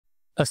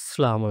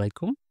Assalamu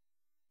alaikum.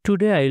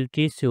 Today I will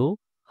teach you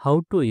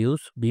how to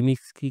use vMix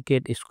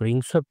cricket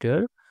scoring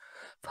software.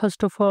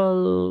 First of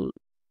all,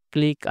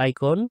 click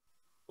icon,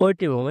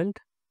 wait a moment,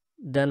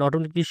 then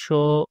automatically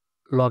show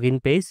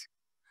login page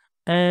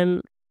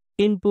and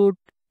input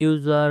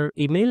user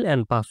email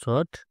and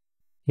password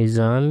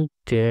MiZan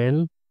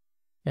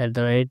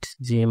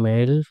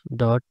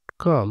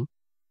 10@gmail.com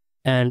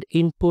and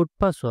input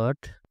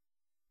password,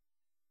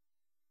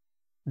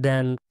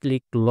 then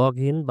click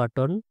login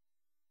button.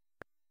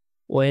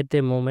 Wait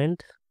a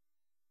moment,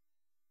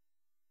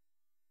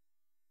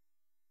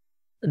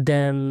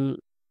 then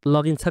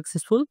login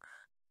successful,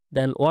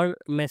 then one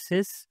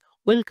message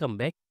welcome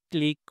back.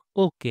 Click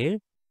OK,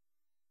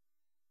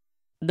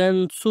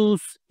 then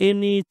choose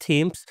any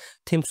themes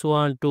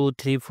 1 2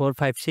 3 4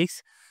 5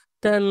 6.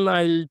 Then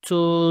I'll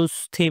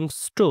choose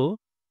themes 2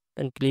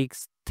 and click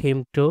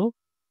theme 2.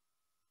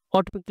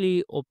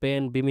 Automatically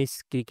open vMix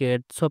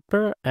cricket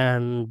software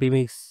and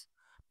vMix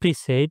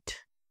preset.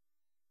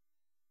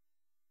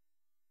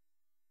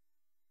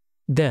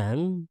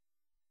 Then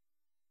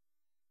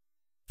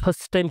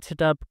first time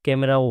setup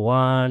camera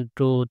 1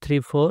 2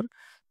 3 4,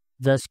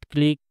 just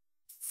click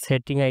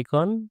setting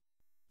icon,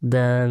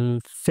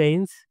 then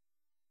change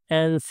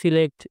and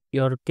select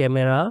your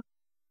camera,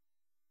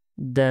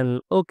 then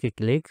OK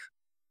click.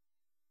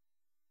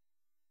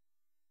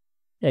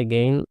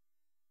 Again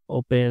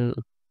open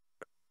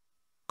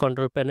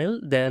control panel,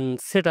 then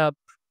set up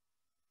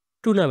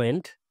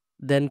tournament,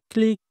 then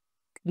click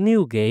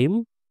new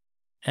game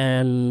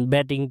and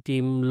batting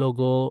team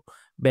logo,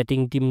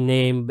 batting team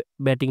name,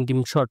 batting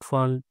team short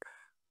font,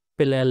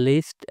 player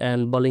list,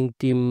 and bowling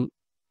team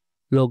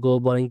logo,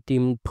 bowling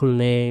team full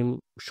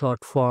name,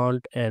 short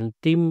font, and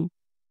team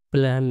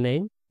player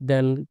name.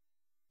 Then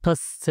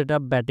first set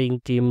up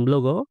batting team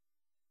logo,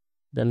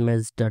 then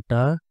match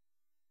data,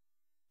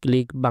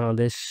 click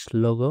Bangladesh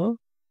logo,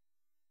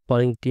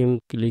 bowling team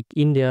click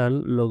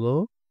Indian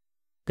logo,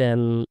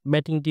 then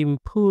batting team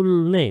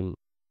full name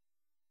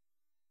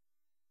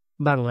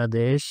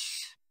Bangladesh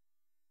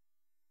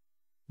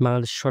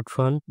short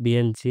font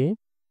BNG,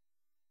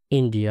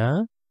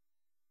 India,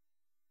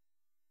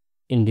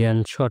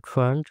 Indian short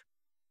font,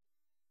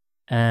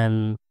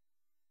 and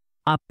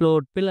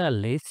upload player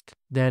list,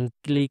 then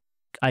click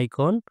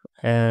icon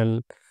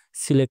and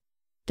select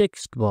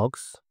text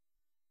box.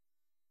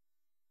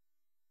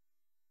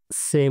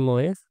 Same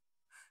way,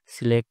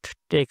 select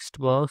text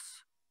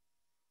box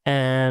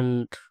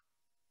and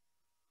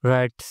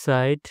right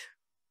side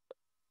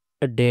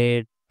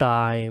date,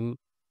 time,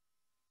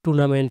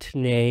 tournament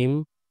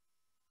name,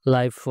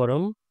 live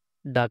forum,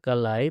 Dhaka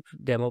live,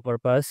 demo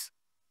purpose,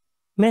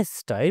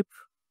 match type,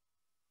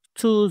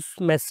 choose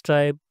match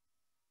type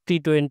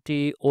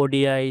T20,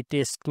 ODI,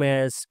 test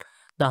match,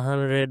 the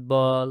 100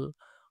 ball,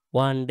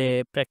 1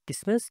 day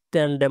practice match,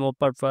 then demo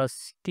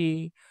purpose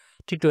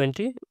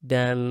T20,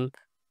 then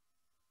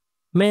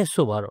match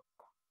over,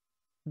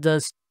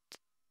 just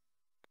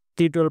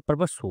T12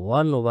 purpose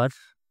 1 over,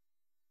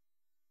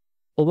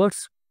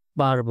 overs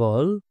per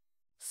ball,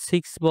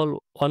 6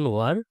 ball 1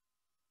 over,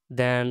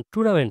 then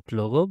tournament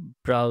logo,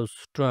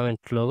 browse tournament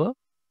logo,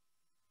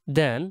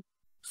 then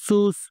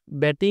choose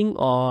batting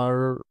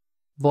or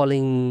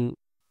bowling.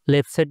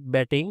 Left side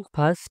batting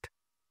first,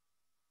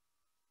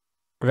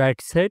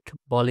 right side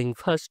bowling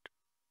first,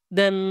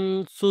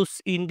 then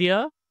choose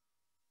India,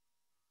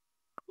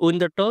 win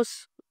the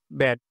toss,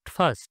 bat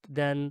first,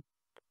 then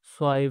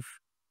swipe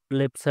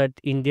left side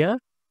India,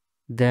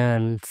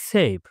 then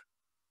save.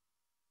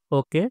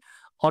 Okay,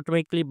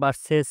 automatically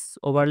versus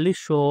overly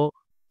show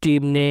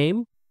team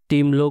name,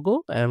 team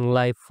logo, and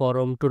live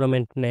forum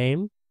tournament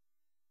name,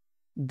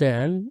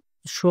 then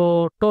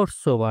show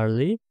toss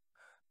overly,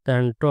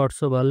 then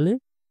toss overly,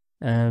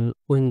 and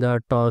win the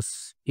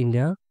toss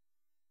India,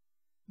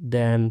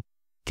 then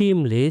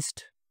team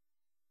list,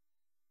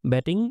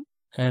 batting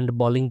and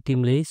bowling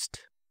team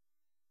list,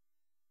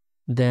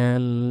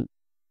 then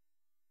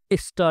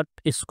start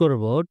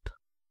scoreboard,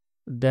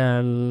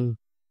 then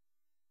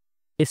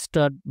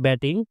start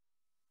batting,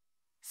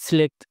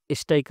 select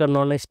striker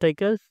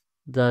non-striker,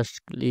 just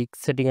click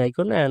setting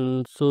icon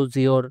and choose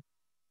your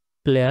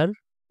player.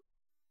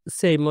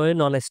 Same way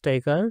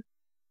non-striker,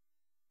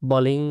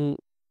 bowling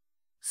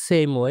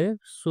same way,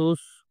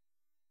 choose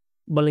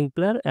bowling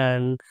player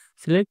and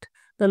select.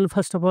 Then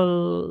first of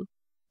all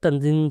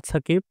Tanzin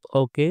Sakib,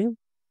 okay,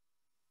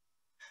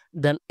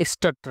 then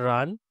start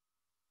run,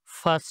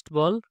 first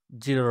ball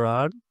 0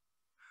 run,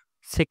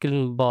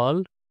 second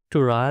ball 2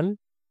 run,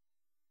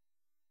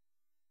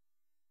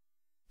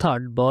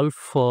 third ball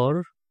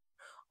 4,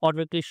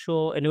 automatically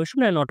show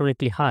animation and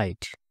automatically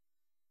hide.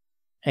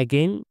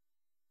 Again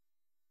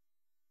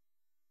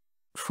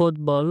fourth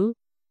ball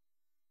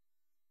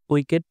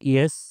wicket,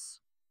 yes.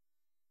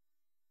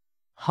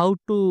 How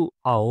to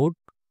out,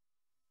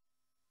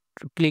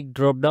 click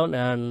drop down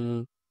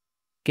and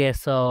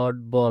catch out,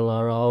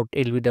 bowler out,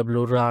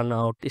 LBW, run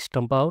out,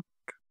 stump out,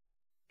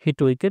 hit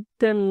wicket,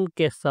 then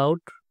catch out,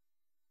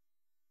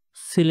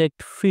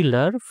 select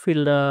fielder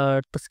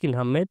Taskin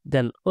Ahmed,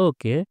 then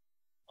okay,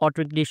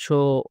 automatically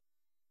show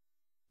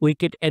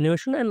wicket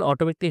animation and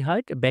automatically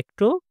hide back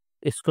to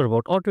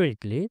scoreboard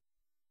automatically.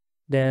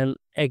 Then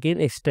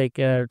again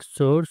striker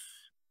source,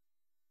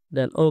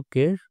 then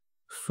okay,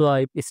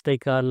 swipe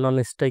striker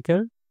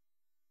non-striker,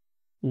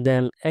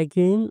 then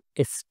again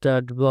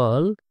start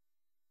ball,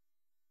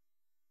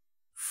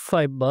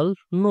 5 ball,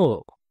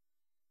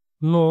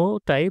 no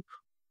type,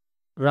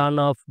 run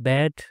of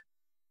bat,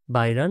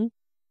 by run,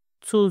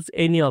 choose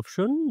any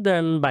option,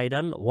 then by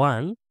run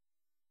 1,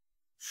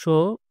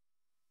 show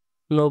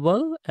no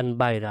ball and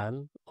by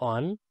run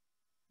 1,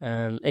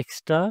 and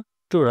extra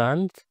 2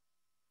 runs,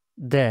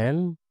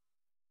 then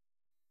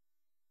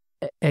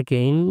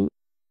again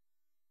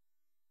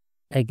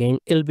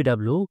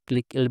LBW,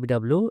 click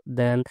LBW,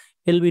 then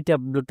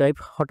LBW type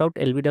hot out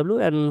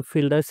LBW and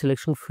fielder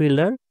selection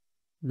fielder,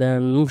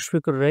 then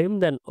speaker rhyme,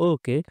 then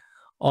okay,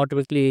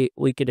 automatically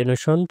wicket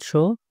animation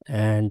show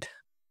and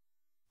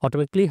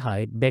automatically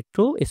hide back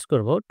to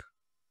scoreboard.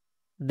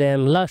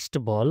 Then last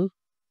ball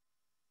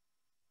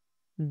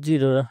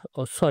 0,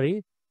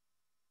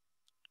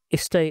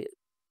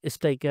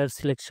 striker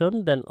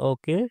selection, then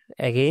okay,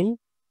 again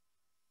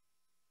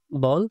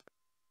ball,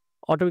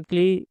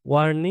 automatically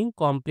warning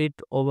complete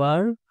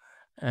over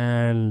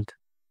and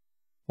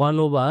 1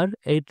 over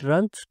 8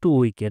 runs 2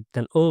 wicket,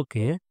 then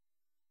okay.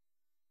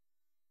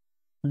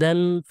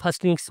 Then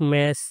first innings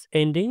match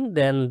ending,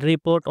 then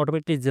report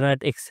automatically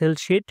generate Excel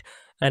sheet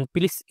and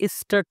please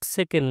start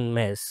second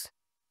match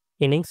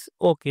innings,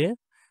 okay,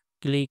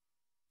 click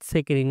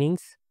second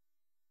innings.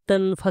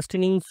 Then first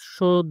innings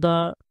show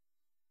the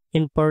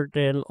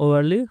important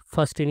overlay,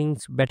 first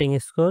innings batting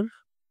score,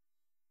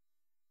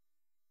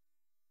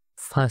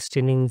 first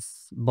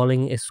innings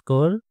bowling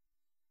score,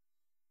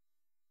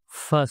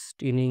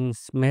 first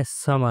innings match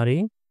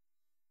summary,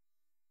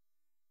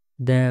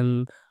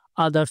 then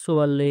others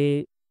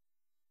overlay,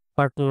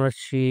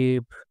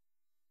 partnership,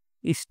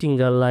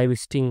 stinger, live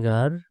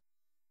stinger,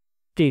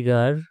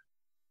 trigger,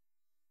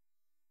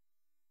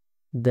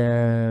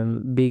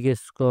 then big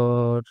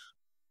score,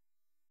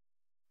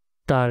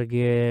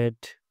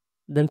 target,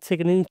 then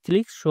second innings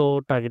click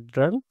show target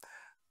run,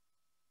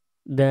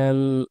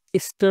 then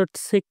start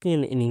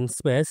second innings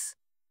match,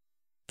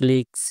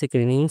 click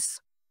second innings,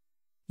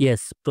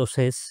 yes,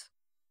 process,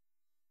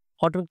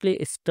 automatically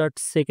start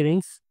second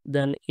innings,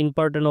 then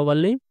important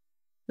overlay,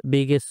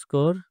 big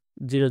score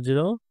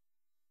 0-0,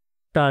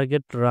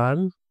 target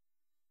run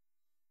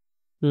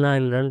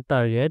 9 run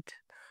target,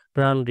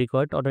 run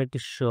required automatically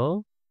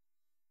show,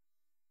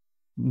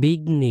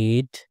 big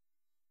need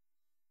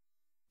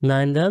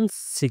 9 runs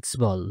 6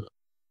 ball,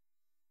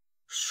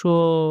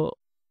 show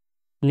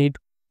need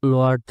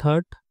lower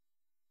third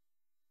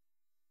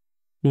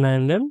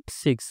 9 run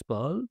 6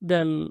 ball,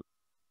 then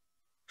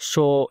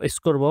show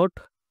scoreboard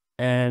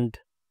and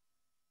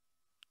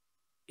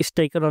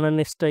striker on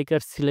a striker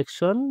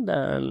selection,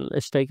 then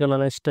striker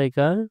on a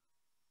striker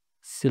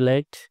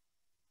select,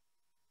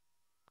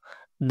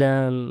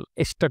 then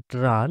start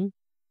run,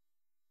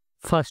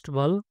 first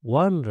ball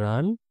 1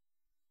 run,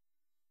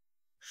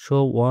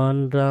 show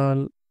 1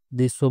 run,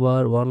 this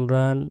over 1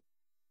 run,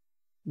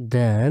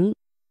 then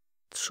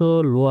show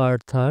lower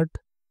third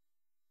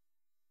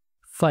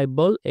 5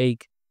 ball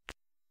 8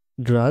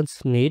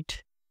 runs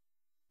need,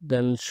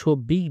 then show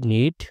big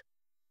need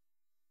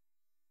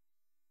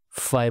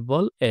 5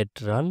 ball 8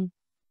 run,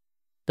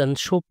 then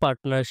show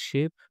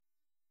partnership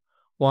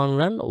 1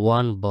 run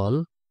 1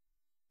 ball,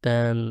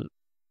 then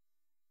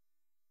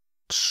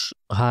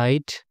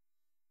height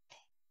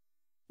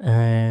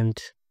and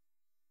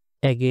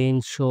again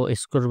show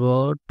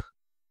scoreboard,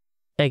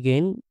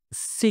 again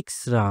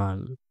 6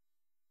 run,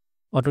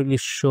 automatically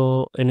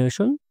show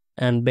animation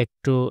and back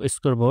to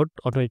scoreboard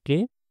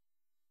automatically,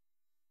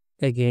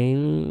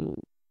 again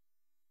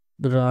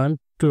run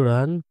 2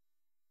 run,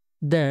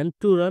 then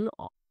 2 run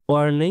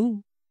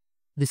warning,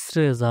 this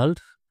result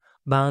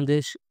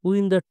Bangladesh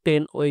win the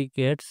 10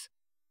 wickets,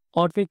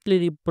 automatically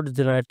report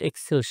generate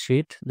Excel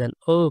sheet, then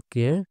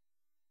okay,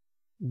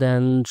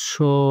 then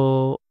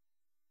show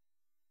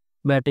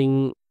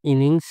batting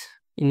innings,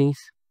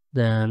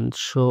 then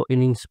show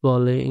innings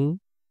bowling,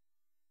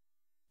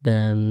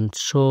 then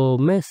show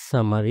match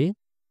summary,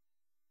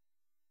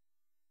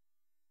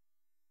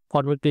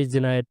 automatically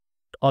generate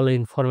all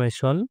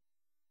information,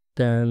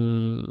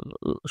 then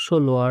show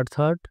lower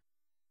third,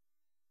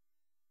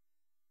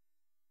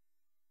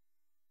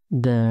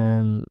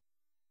 then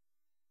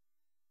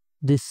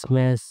this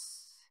match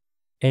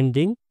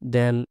ending,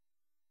 then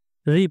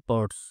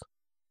reports,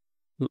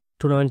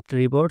 tournament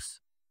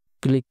reports,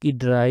 click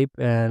drive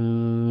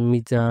and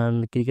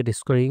MiZan cricket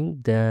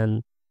scoring,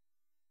 then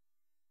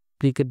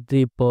cricket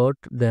report,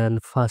 then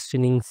first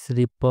innings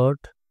report,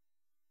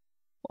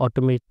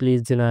 automatically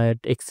generate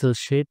Excel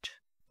sheet,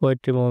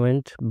 wait a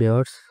moment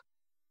viewers,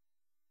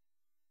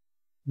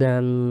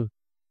 then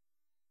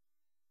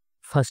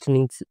first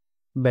innings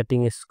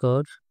batting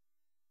score,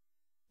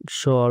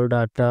 show all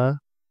data,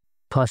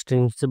 first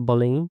innings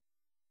bowling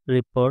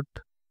report,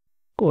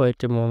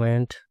 wait a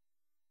moment,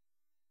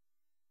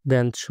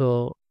 then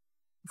show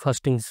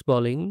first innings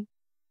bowling,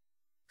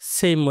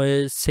 Same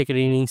way, second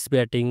innings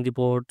batting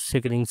report,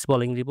 second innings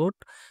bowling report,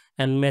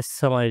 and match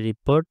summary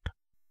report.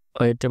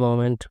 Wait a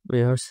moment,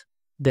 viewers.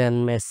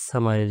 Then match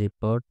summary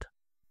report.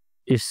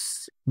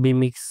 It's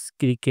vMix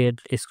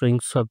cricket scoring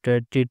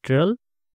software tutorial.